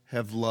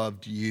have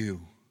loved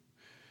you.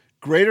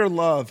 Greater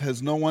love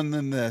has no one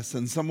than this,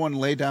 and someone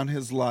lay down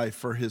his life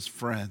for his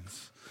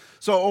friends.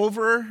 So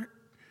over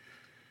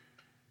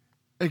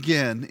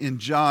again in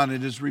John,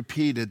 it is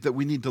repeated that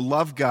we need to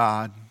love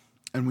God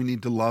and we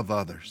need to love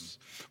others.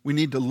 We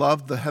need to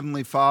love the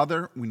Heavenly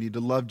Father, we need to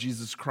love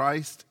Jesus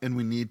Christ, and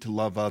we need to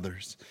love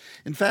others.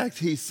 In fact,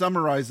 he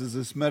summarizes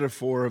this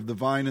metaphor of the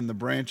vine and the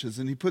branches,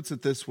 and he puts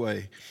it this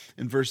way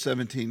in verse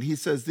 17. He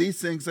says, these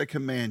things I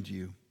command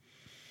you,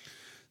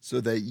 so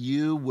that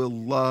you will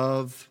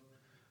love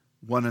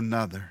one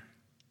another.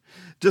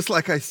 Just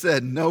like I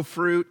said, no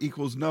fruit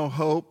equals no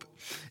hope.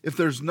 If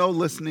there's no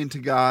listening to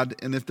God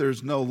and if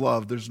there's no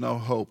love, there's no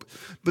hope.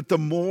 But the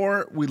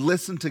more we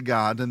listen to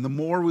God and the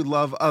more we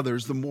love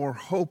others, the more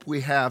hope we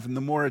have and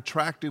the more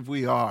attractive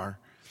we are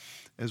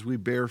as we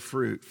bear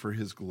fruit for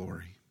His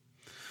glory.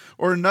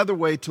 Or another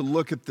way to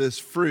look at this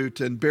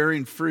fruit and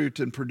bearing fruit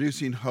and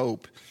producing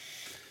hope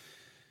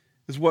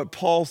is what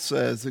Paul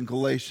says in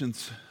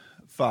Galatians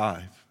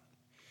 5.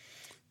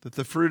 That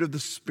the fruit of the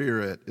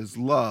Spirit is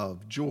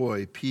love,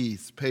 joy,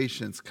 peace,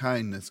 patience,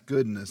 kindness,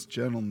 goodness,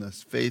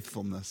 gentleness,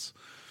 faithfulness,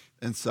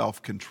 and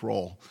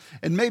self-control.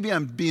 And maybe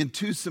I'm being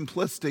too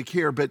simplistic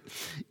here, but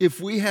if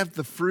we have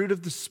the fruit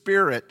of the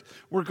Spirit,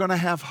 we're going to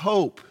have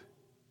hope.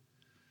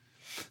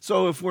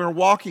 So if we're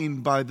walking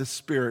by the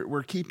Spirit,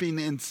 we're keeping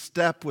in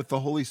step with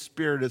the Holy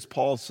Spirit, as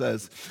Paul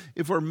says.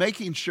 If we're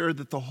making sure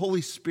that the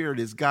Holy Spirit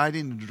is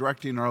guiding and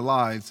directing our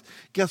lives,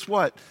 guess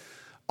what?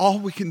 All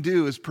we can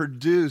do is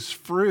produce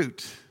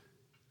fruit.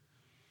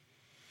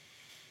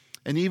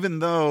 And even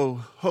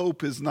though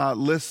hope is not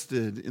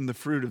listed in the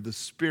fruit of the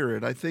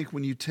Spirit, I think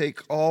when you take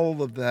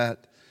all of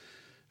that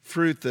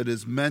fruit that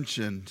is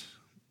mentioned,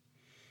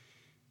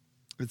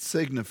 it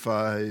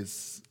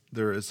signifies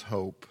there is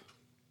hope.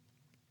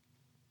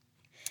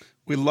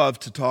 We love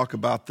to talk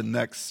about the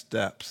next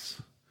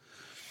steps.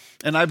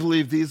 And I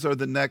believe these are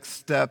the next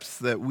steps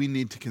that we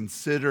need to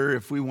consider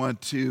if we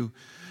want to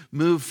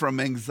move from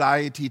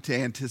anxiety to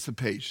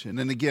anticipation.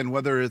 And again,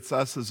 whether it's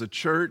us as a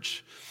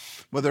church,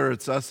 whether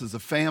it's us as a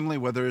family,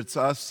 whether it's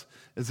us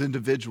as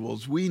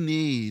individuals, we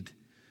need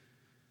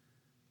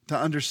to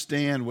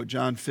understand what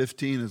John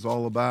 15 is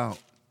all about.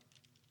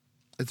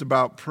 It's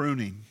about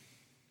pruning.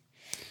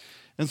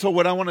 And so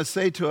what I want to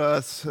say to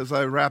us as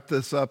I wrap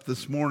this up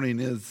this morning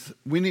is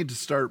we need to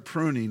start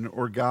pruning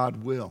or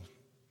God will.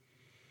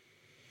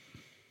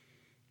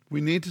 We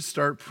need to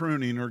start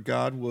pruning or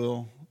God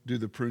will do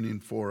the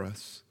pruning for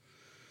us.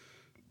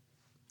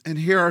 And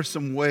here are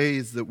some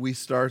ways that we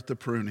start the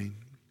pruning.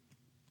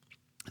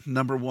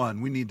 Number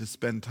one, we need to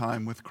spend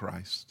time with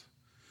Christ.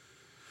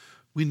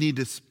 We need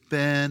to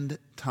spend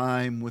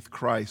time with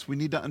Christ. We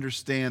need to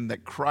understand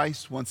that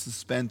Christ wants to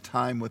spend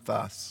time with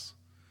us.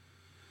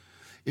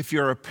 If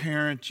you're a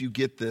parent, you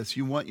get this.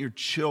 You want your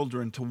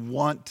children to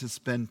want to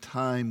spend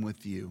time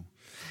with you.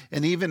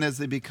 And even as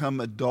they become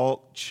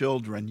adult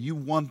children, you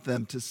want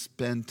them to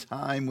spend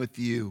time with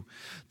you,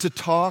 to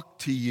talk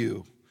to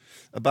you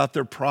about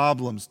their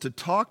problems, to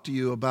talk to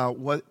you about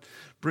what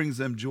brings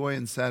them joy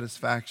and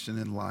satisfaction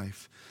in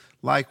life.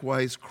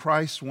 Likewise,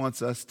 Christ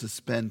wants us to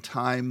spend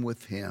time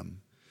with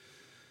him.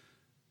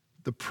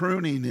 The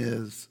pruning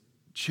is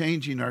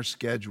changing our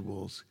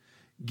schedules,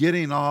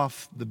 getting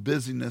off the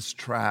busyness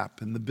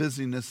trap and the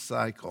busyness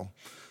cycle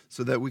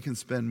so that we can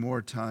spend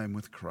more time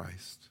with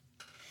Christ.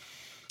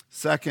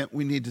 Second,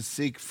 we need to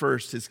seek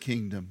first his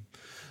kingdom.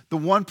 The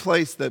one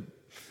place that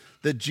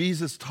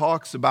Jesus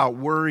talks about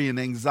worry and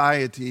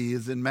anxiety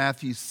is in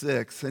Matthew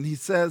 6. And he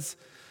says,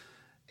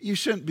 you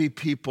shouldn't be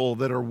people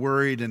that are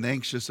worried and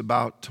anxious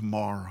about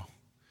tomorrow.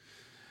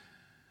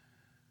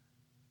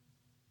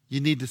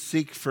 You need to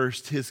seek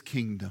first his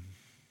kingdom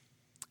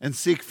and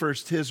seek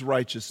first his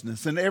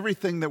righteousness. And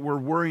everything that we're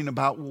worrying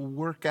about will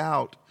work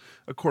out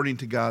according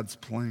to God's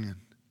plan.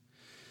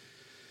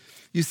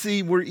 You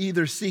see, we're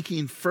either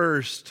seeking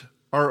first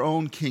our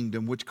own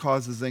kingdom, which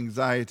causes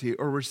anxiety,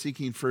 or we're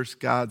seeking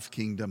first God's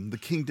kingdom, the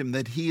kingdom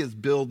that he is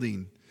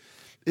building.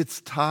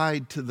 It's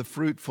tied to the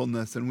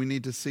fruitfulness, and we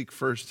need to seek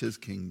first his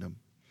kingdom.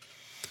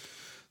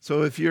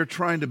 So if you're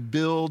trying to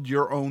build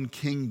your own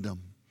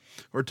kingdom,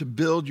 or to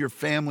build your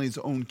family's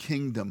own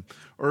kingdom,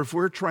 or if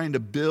we're trying to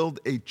build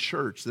a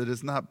church that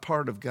is not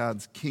part of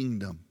God's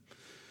kingdom,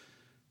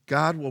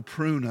 God will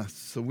prune us,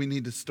 so we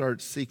need to start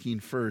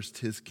seeking first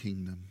his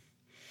kingdom.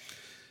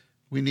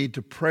 We need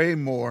to pray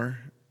more,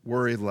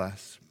 worry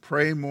less.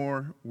 Pray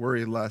more,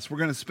 worry less. We're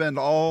going to spend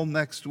all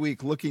next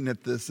week looking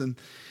at this in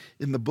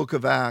the book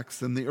of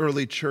Acts and the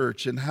early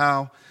church and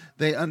how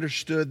they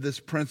understood this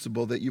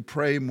principle that you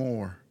pray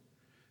more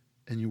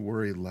and you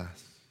worry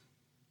less.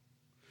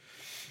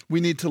 We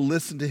need to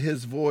listen to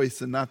his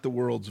voice and not the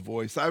world's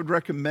voice. I would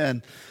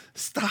recommend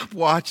stop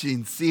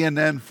watching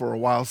CNN for a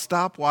while.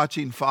 Stop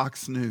watching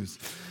Fox News.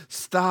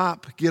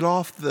 Get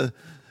off the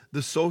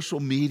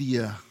social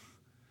media.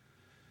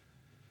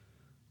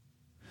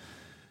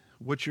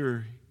 What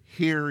you're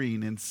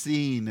hearing and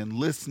seeing and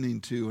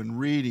listening to and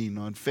reading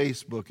on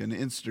Facebook and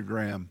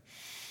Instagram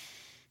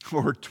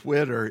or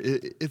Twitter,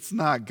 it's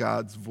not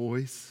God's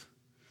voice.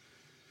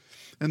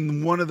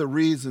 And one of the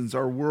reasons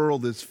our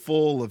world is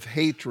full of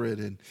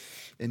hatred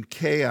and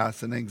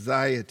chaos and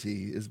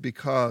anxiety is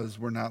because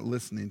we're not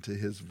listening to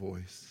his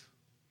voice.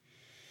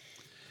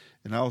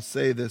 And I'll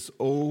say this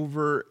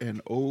over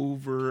and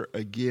over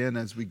again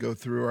as we go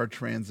through our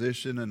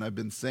transition, and I've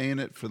been saying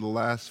it for the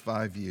last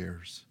 5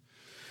 years.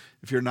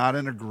 If you're not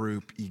in a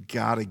group, you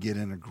got to get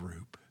in a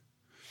group.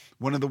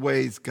 One of the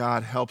ways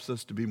God helps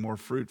us to be more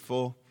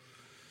fruitful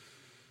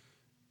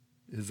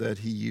is that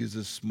he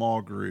uses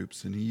small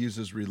groups and he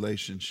uses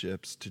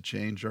relationships to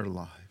change our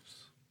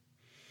lives.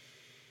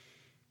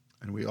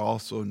 And we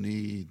also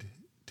need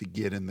to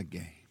get in the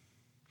game.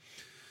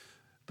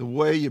 The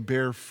way you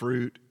bear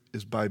fruit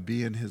is by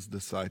being his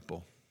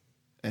disciple,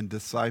 and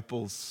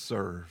disciples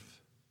serve.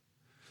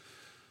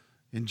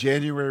 In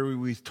January,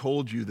 we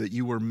told you that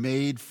you were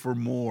made for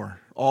more.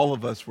 All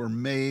of us were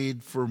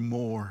made for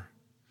more.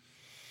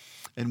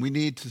 And we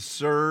need to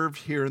serve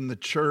here in the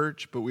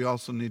church, but we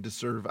also need to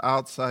serve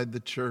outside the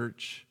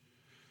church.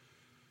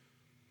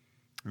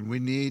 And we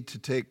need to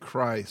take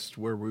Christ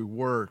where we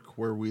work,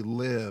 where we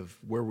live,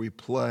 where we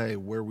play,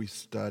 where we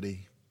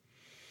study.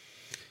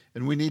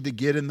 And we need to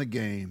get in the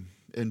game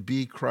and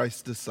be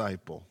Christ's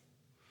disciple.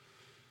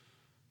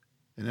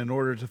 And in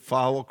order to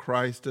follow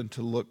Christ and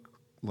to look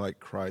like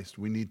Christ,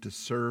 we need to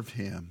serve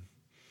him.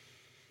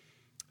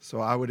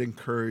 So I would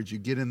encourage you,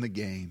 get in the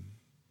game.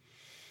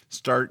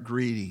 Start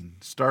greeting,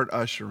 start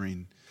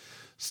ushering,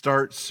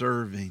 start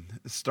serving,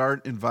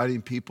 start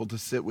inviting people to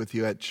sit with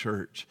you at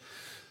church.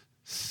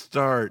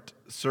 Start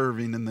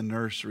serving in the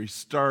nursery.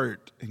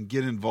 Start and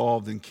get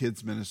involved in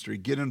kids ministry.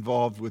 Get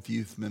involved with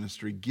youth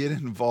ministry. Get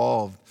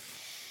involved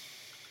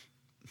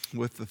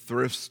with the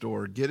thrift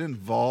store. Get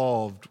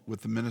involved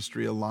with the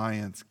Ministry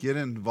Alliance. Get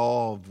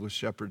involved with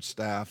Shepherd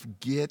staff.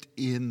 Get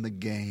in the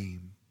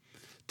game.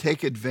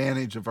 Take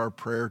advantage of our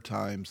prayer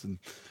times and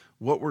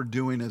what we're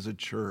doing as a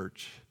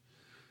church.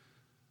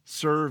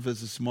 Serve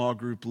as a small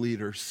group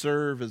leader.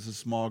 Serve as a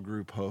small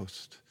group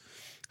host.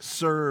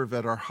 Serve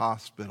at our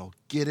hospital.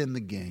 Get in the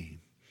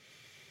game.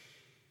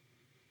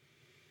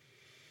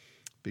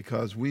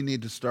 Because we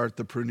need to start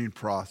the pruning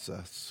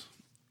process,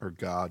 or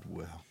God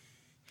will.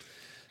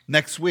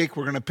 Next week,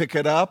 we're going to pick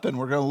it up, and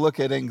we're going to look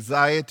at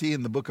anxiety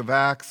in the book of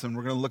Acts, and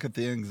we're going to look at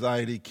the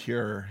anxiety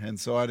cure. And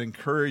so I'd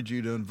encourage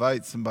you to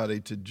invite somebody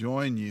to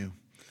join you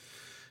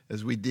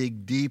as we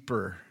dig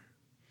deeper